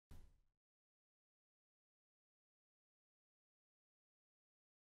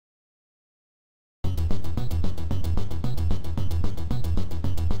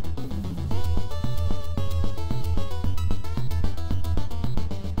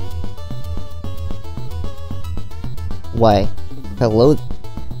Why, hello,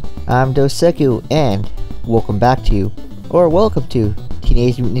 I'm Doseku, and welcome back to, or welcome to,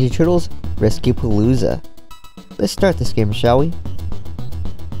 Teenage Mutant Ninja Turtles Rescuepalooza. Let's start this game, shall we?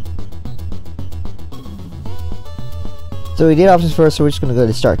 So we did options first, so we're just gonna go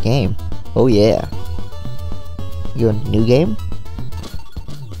to start game. Oh yeah. Go into new game.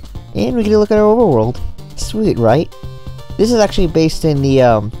 And we get to look at our overworld. Sweet, right? This is actually based in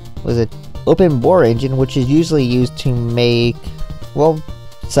the, open bore engine, which is usually used to make, well,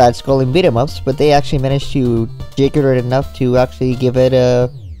 side-scrolling beat-em-ups, but they actually managed to jigger it enough to actually give it a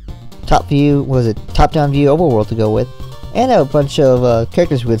top-down view overworld to go with, and a bunch of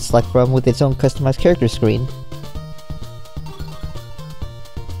characters we could select from with its own customized character screen.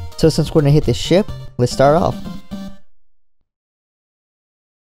 So since we're gonna hit this ship, let's start off.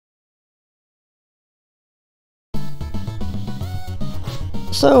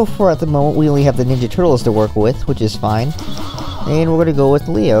 So for at the moment, we only have the Ninja Turtles to work with, which is fine. And we're gonna go with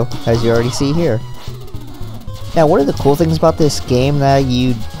Leo, as you already see here. Now, one of the cool things about this game that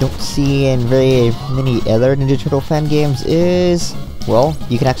you don't see in very many other Ninja Turtle fan games is, well,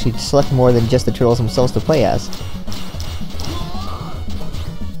 you can actually select more than just the Turtles themselves to play as.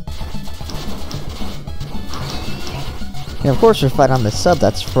 And of course, we're fighting on the sub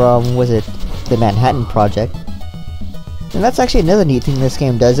that's from, was it the Manhattan Project? And that's actually another neat thing this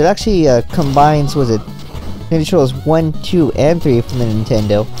game does. It actually combines, was it Ninja Turtles 1, 2, and 3 from the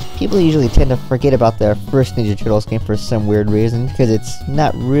Nintendo. People usually tend to forget about their first Ninja Turtles game for some weird reason, because it's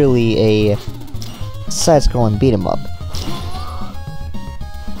not really a side-scrolling beat-em-up.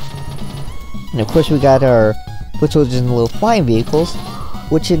 And of course we got our foot soldiers and little flying vehicles,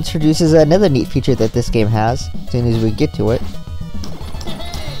 which introduces another neat feature that this game has, as soon as we get to it.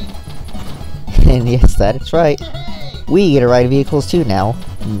 And yes, that's right. We get to ride vehicles too now.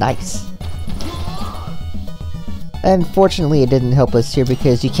 Nice. Unfortunately, it didn't help us here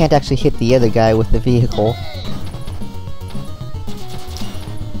because you can't actually hit the other guy with the vehicle.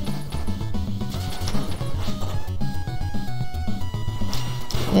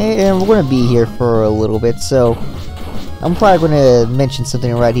 And we're going to be here for a little bit, so I'm probably going to mention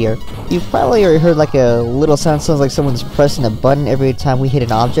something right here. You've probably already heard like a little sounds like someone's pressing a button every time we hit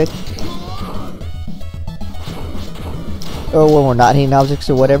an object. Or when we're not hitting objects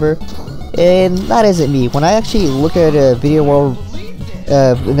or whatever. And that isn't me. When I actually look at a video or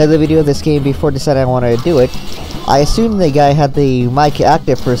another video of this game before deciding I wanted to do it, I assumed the guy had the mic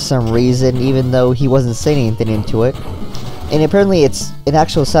active for some reason, even though he wasn't saying anything into it. And apparently it's an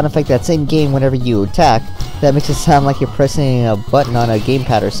actual sound effect that's in game whenever you attack that makes it sound like you're pressing a button on a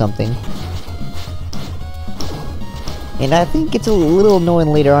gamepad or something. And I think it's a little annoying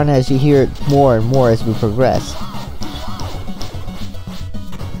later on as you hear it more and more as we progress.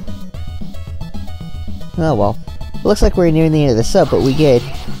 Oh well. It looks like we're nearing the end of the sub, but we get,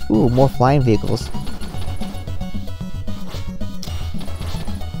 ooh, more flying vehicles.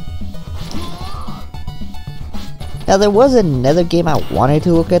 Now there was another game I wanted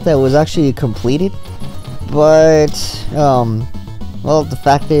to look at that was actually completed, but, well, the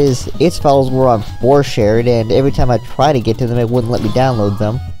fact is, its files were on 4shared, and every time I tried to get to them, it wouldn't let me download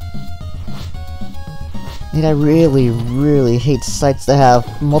them. And I really hate sites that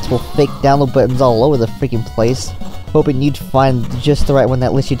have multiple fake download buttons all over the freaking place, hoping you'd find just the right one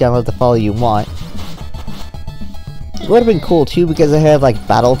that lets you download the file you want. It would have been cool too because it had like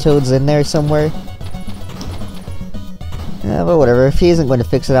Battletoads in there somewhere. Yeah, but whatever, if he isn't going to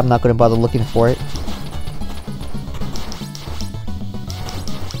fix it, I'm not going to bother looking for it.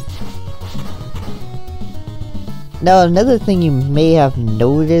 Now another thing you may have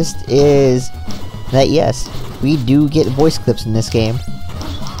noticed is that yes, we do get voice clips in this game.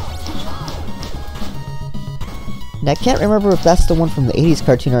 Now I can't remember if that's the one from the 80s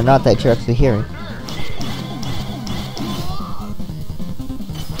cartoon or not that you're actually hearing.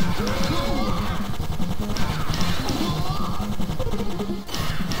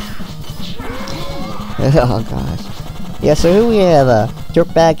 Oh gosh. Yeah, so here we have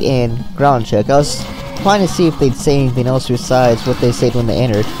Dirtbag and Groundchuck. I was trying to see if they'd say anything else besides what they said when they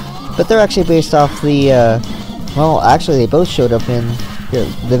entered. But they're actually based off the, well, actually they both showed up in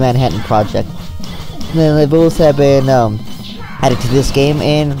the Manhattan Project. And then they both have been, added to this game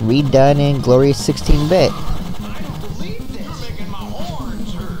and redone in glorious 16-bit.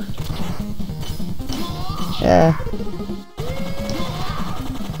 Yeah.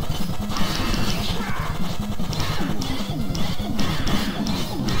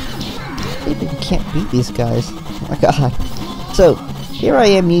 You can't beat these guys. Oh my god. So, here I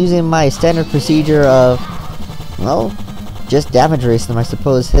am using my standard procedure of, well, just damage race them, I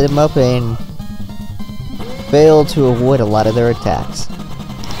suppose. Hit them up and failed to avoid a lot of their attacks.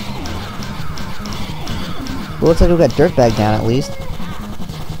 Well, looks like we got Dirtbag down at least.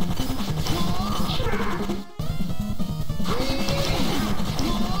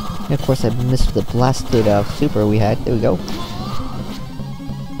 And of course I missed the blasted super we had. There we go.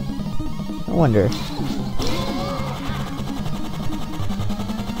 I wonder.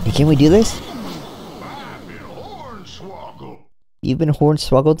 Hey, can we do this? You've been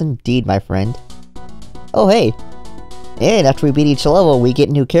hornswoggled indeed, my friend. Oh, hey! And after we beat each level, we get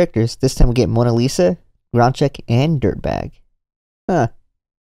new characters. This time we get Mona Lisa, Groundcheck, and Dirtbag. Huh.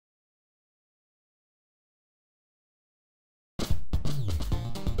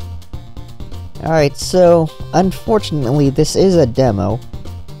 Alright, so, unfortunately, this is a demo.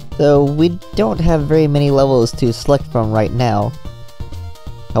 So, we don't have very many levels to select from right now.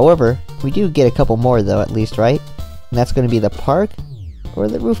 However, we do get a couple more though, at least, right? And that's going to be the park or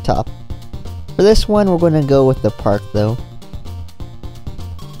the rooftop. For this one, we're going to go with the park though.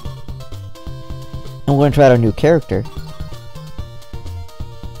 And we're going to try out our new character.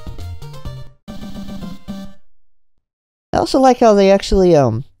 I also like how they actually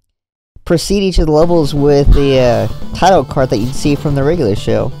precede each of the levels with the title card that you'd see from the regular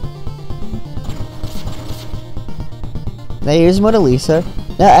show. Now here's Mona Lisa.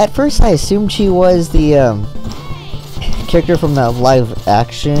 Now at first I assumed she was the character from the live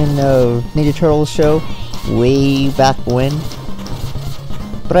action Ninja Turtles show way back when.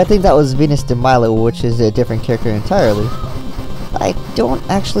 But I think that was Venus de Milo, which is a different character entirely. I don't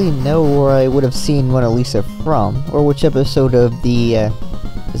actually know where I would have seen Mona Lisa from, or which episode of the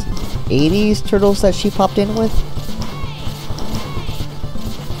 80s Turtles that she popped in with.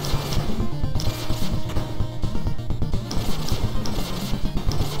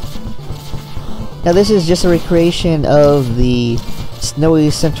 Now this is just a recreation of the snowy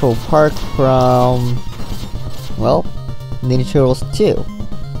Central Park from, well, Ninja Turtles 2.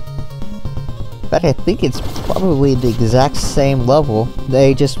 But I think it's probably the exact same level.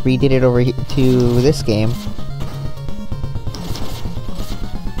 They just redid it over to this game.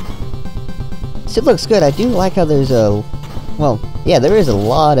 So it looks good. I do like how there's a, well, yeah, there is a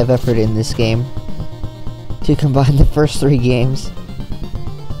lot of effort in this game to combine the first 3 games.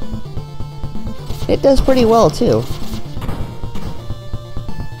 It does pretty well too.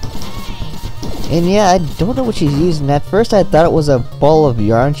 And yeah, I don't know what she's using. At first I thought it was a ball of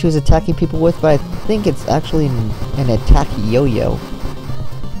yarn she was attacking people with, but I think it's actually an attack yo-yo.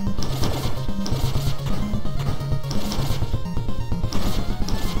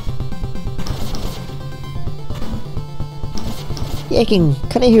 Yeah, I can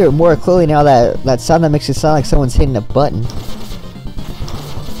kind of hear it more clearly now, that sound that makes it sound like someone's hitting a button.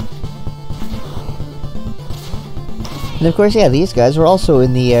 And of course, yeah, these guys were also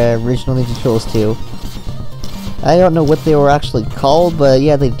in the original Ninja Turtles 2. I don't know what they were actually called, but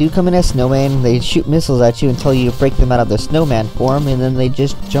yeah, they do come in as snowman. They shoot missiles at you until you break them out of their snowman form, and then they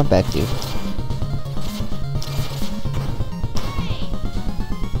just jump at you.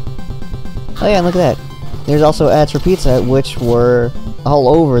 Oh yeah, and look at that. There's also ads for pizza, which were all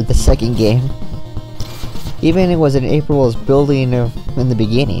over the second game. Even it was in April's building in the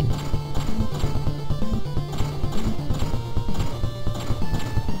beginning.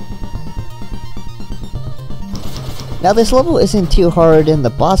 Now this level isn't too hard, and the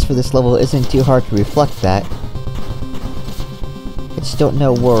boss for this level isn't too hard to reflect that. I just don't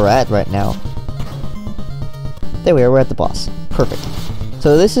know where we're at right now. There we are, we're at the boss. Perfect.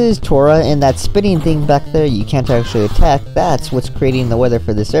 So this is Tora, and that spinning thing back there you can't actually attack. That's what's creating the weather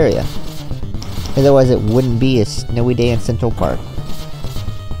for this area. Otherwise it wouldn't be a snowy day in Central Park.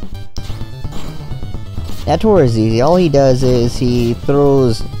 Now Tora is easy. All he does is he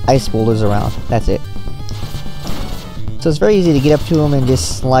throws ice boulders around. That's it. So it's very easy to get up to him and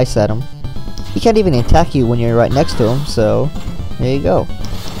just slice at him. He can't even attack you when you're right next to him, so there you go.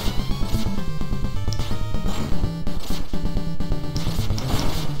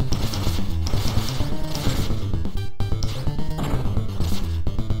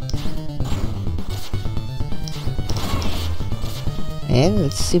 And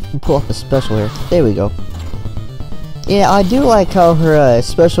let's see if we can pull off a special here. There we go. Yeah, I do like how her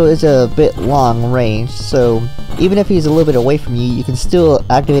special is a bit long range, so even if he's a little bit away from you, you can still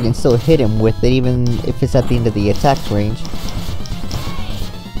activate and still hit him with it, even if it's at the end of the attack range.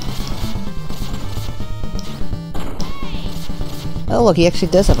 Oh look, he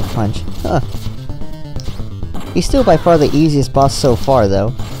actually does have a punch. Huh. He's still by far the easiest boss so far,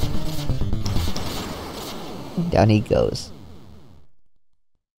 though. Down he goes.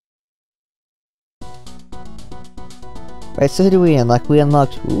 Right, so who do we unlock? We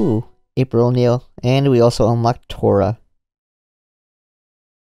unlocked, ooh, April O'Neil, and we also unlocked Tora.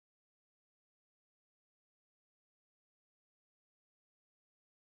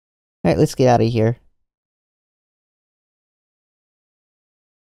 Alright, let's get out of here.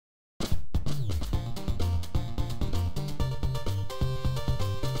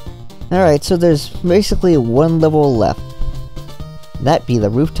 Alright, so there's basically one level left. That be the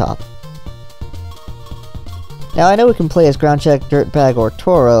rooftop. Now I know we can play as Ground Check, Dirtbag, or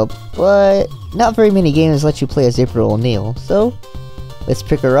Tora, but not very many games let you play as April O'Neil, so let's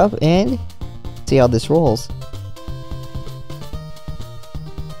pick her up and see how this rolls.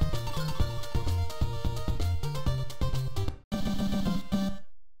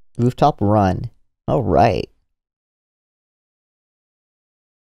 Rooftop run. Alright.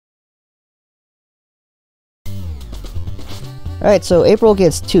 Alright, so April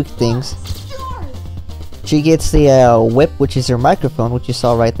gets two things. She gets the whip, which is her microphone, which you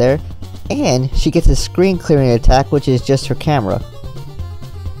saw right there. And she gets a screen clearing attack, which is just her camera.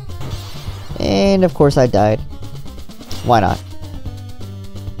 And of course I died. Why not?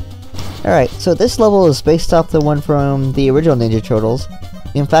 Alright, so this level is based off the one from the original Ninja Turtles.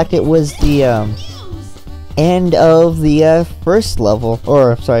 In fact, it was the end of the first level.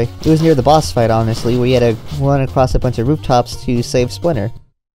 Or, sorry, it was near the boss fight, honestly, where you had to run across a bunch of rooftops to save Splinter.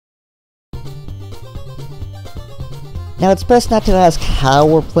 Now, it's best not to ask how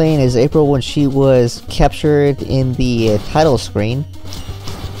we're playing as April when she was captured in the title screen.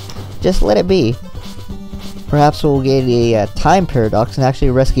 Just let it be. Perhaps we'll get a time paradox and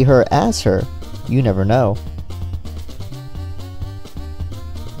actually rescue her as her. You never know.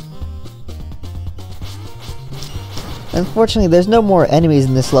 Unfortunately, there's no more enemies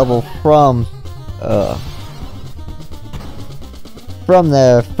in this level from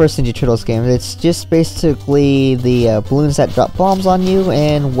the first Ninja Turtles game. It's just basically the balloons that drop bombs on you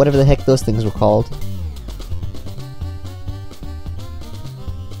and whatever the heck those things were called.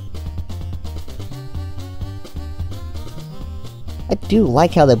 I do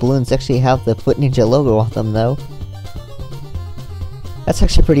like how the balloons actually have the Foot Ninja logo on them, though. That's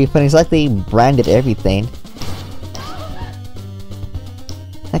actually pretty funny. It's like they branded everything.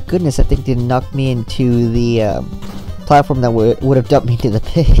 Thank goodness that thing didn't knock me into the platform that would have dumped me into the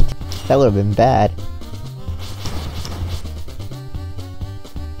pit. That would have been bad.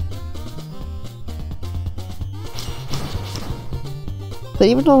 But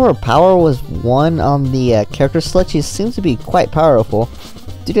even though her power was 1 on the character select, she seems to be quite powerful.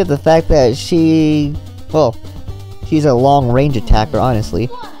 Due to the fact that she's a long range attacker, honestly.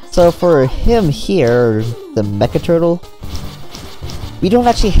 So for him here, the Mecha Turtle, we don't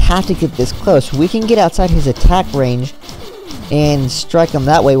actually have to get this close. We can get outside his attack range and strike him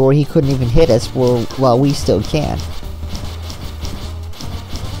that way where he couldn't even hit us while we still can.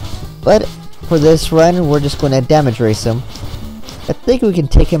 But for this run, we're just going to damage race him. I think we can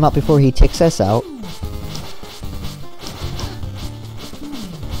take him out before he takes us out.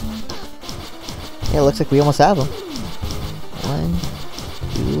 Yeah, it looks like we almost have him. 1,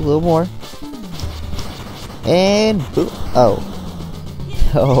 2, a little more. And boom. Oh.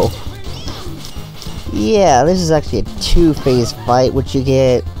 Oh. Yeah, this is actually a 2-phase fight, which you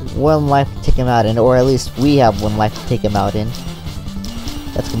get 1 life to take him out in, or at least we have 1 life to take him out in.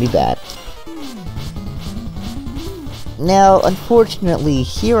 That's gonna be bad. Now, unfortunately,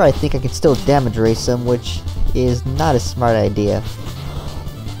 here I think I can still damage race him, which is not a smart idea.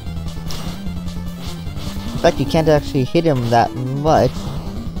 In fact, you can't actually hit him that much.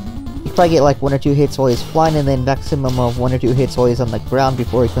 You probably get like 1 or 2 hits while he's flying, and then maximum of 1 or 2 hits while he's on the ground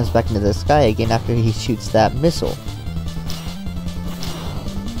before he comes back into the sky again after he shoots that missile.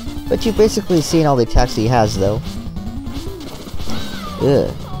 But you've basically seen all the attacks he has, though.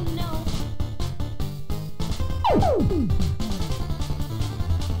 Ugh.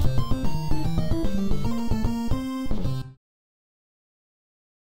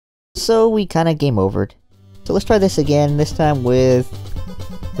 So we kinda game overed. So let's try this again, this time with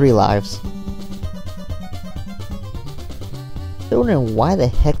 3 lives. Don't know why the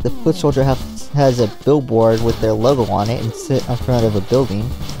heck the foot soldier has a billboard with their logo on it and sit in front of a building.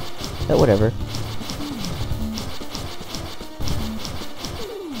 But whatever.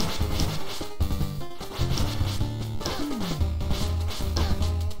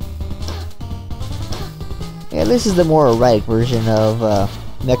 Yeah, this is the more erratic version of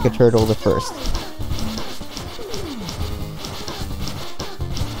Mecha Turtle the First.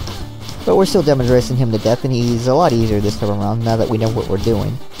 But we're still damage racing him to death, and he's a lot easier this time around now that we know what we're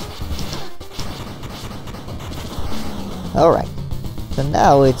doing. Alright, so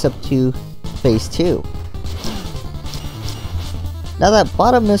now it's up to phase 2. Now that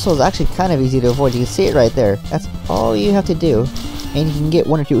bottom missile is actually kind of easy to avoid. You can see it right there. That's all you have to do. And you can get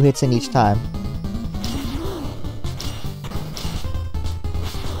 1 or 2 hits in each time.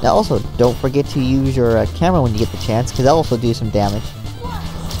 Now also, don't forget to use your camera when you get the chance, because that'll also do some damage.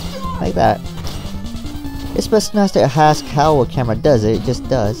 Like that. It's best not to ask how a camera does it, it just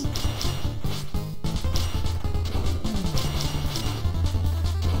does.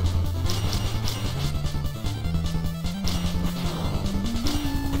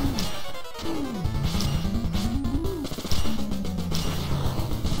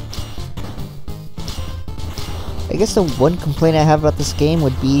 I guess the one complaint I have about this game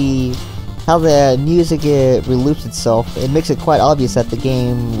would be how the music reloops itself. It makes it quite obvious that the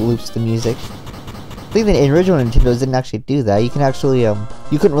game loops the music. I think the original Nintendos didn't actually do that. You can actually,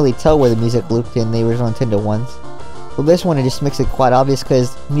 you couldn't really tell where the music looped in the original Nintendo ones. But this one, it just makes it quite obvious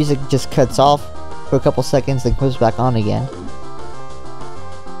because music just cuts off for a couple seconds then comes back on again.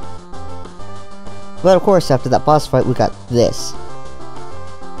 But of course, after that boss fight, we got this.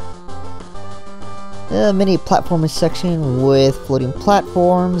 A mini platforming section with floating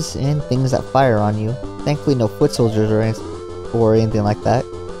platforms and things that fire on you. Thankfully no foot soldiers or anything like that.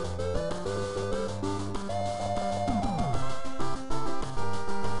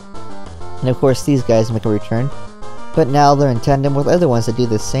 And of course these guys make a return. But now they're in tandem with other ones that do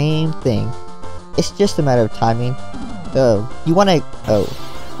the same thing. It's just a matter of timing. You wanna...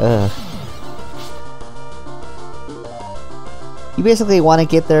 You basically want to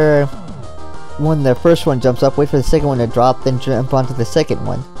get there when the first one jumps up, wait for the second one to drop, then jump onto the second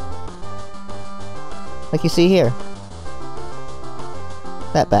one. Like you see here.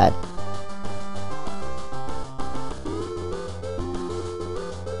 That bad.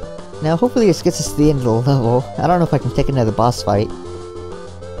 Now hopefully this gets us to the end of the level. I don't know if I can take another boss fight.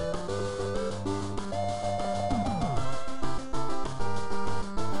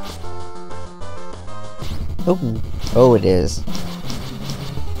 Oh it is.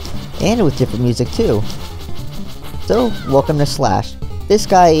 And with different music too. So, welcome to Slash. This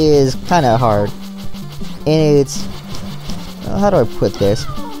guy is kinda hard. And it's... how do I put this?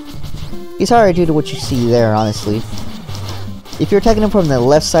 He's hard due to what you see there, honestly. If you're attacking him from the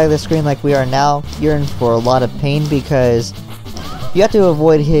left side of the screen like we are now, you're in for a lot of pain because you have to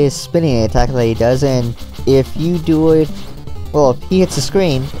avoid his spinning attack that he does, and if you do it... well, if he hits the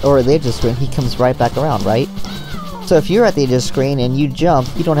screen, or the edge of the screen, he comes right back around, right? So if you're at the edge of the screen and you jump,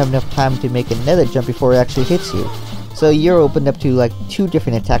 you don't have enough time to make another jump before it actually hits you. So you're opened up to like 2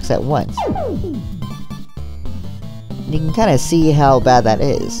 different attacks at once. And you can kind of see how bad that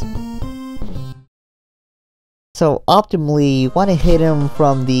is. So optimally, you want to hit him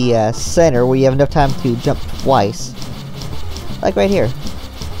from the center where you have enough time to jump twice. Like right here.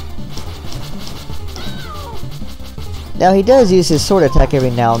 Now he does use his sword attack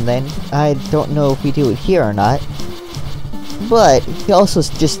every now and then. I don't know if we do it here or not. But he also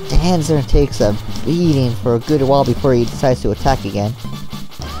just stands there and takes a beating for a good while before he decides to attack again.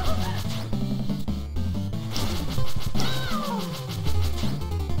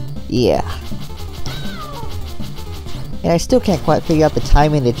 Yeah. And I still can't quite figure out the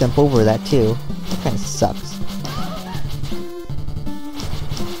timing to jump over that too. That kinda sucks.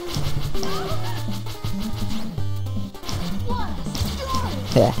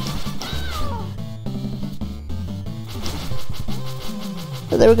 Yeah.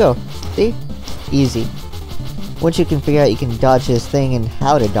 But there we go. See? Easy. Once you can figure out you can dodge this thing and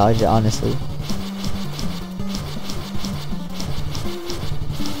how to dodge it, honestly.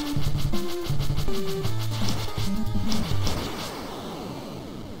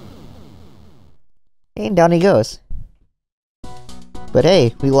 And down he goes. But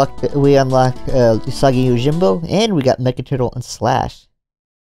hey, we unlocked Usagi Yojimbo, and we got Mecha Turtle and Slash.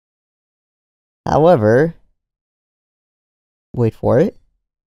 However, wait for it.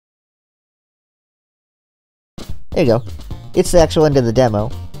 There you go. It's the actual end of the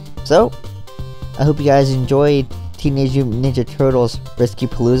demo. So, I hope you guys enjoyed Teenage Mutant Ninja Turtles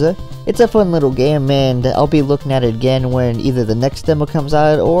Rescuepalooza. It's a fun little game, and I'll be looking at it again when either the next demo comes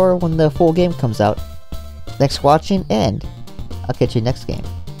out or when the full game comes out. Thanks for watching, and I'll catch you next game.